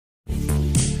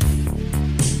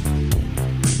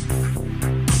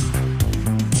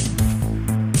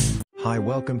Hi,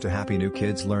 welcome to Happy New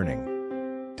Kids Learning.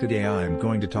 Today I am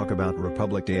going to talk about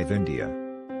Republic Day of India.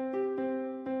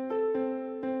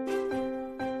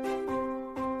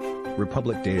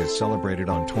 Republic Day is celebrated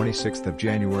on 26th of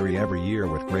January every year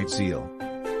with great zeal.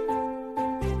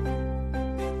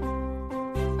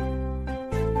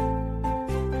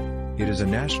 It is a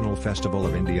national festival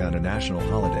of India and a national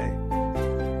holiday.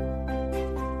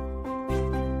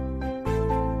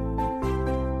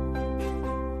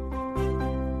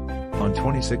 On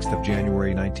 26th of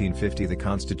January 1950 the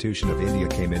Constitution of India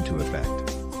came into effect.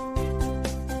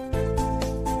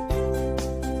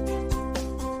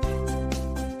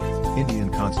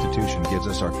 Indian Constitution gives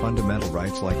us our fundamental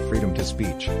rights like freedom to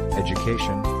speech,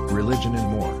 education, religion and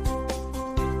more.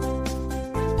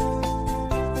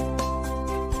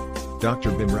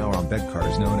 Dr. Bhimrao Ambedkar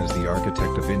is known as the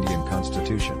architect of Indian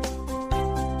Constitution.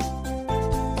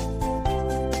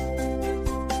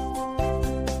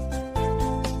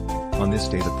 On this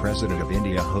day the President of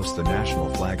India hosts the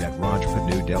national flag at Rajpath,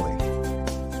 New Delhi.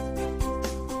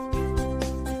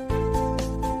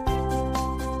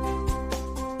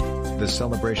 The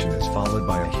celebration is followed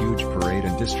by a huge parade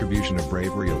and distribution of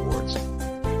bravery awards.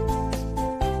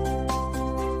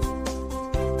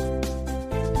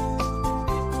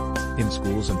 In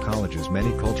schools and colleges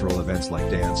many cultural events like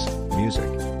dance, music,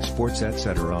 sports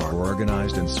etc. are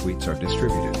organized and sweets are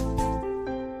distributed.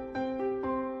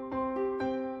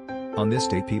 On this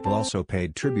day people also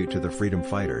paid tribute to the freedom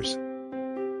fighters.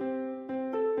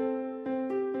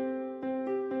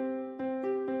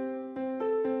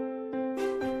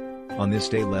 On this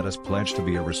day let us pledge to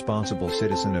be a responsible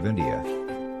citizen of India.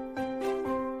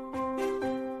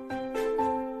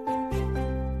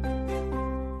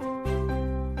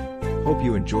 Hope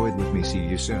you enjoyed with me. See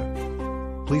you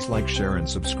soon. Please like, share and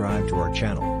subscribe to our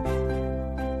channel.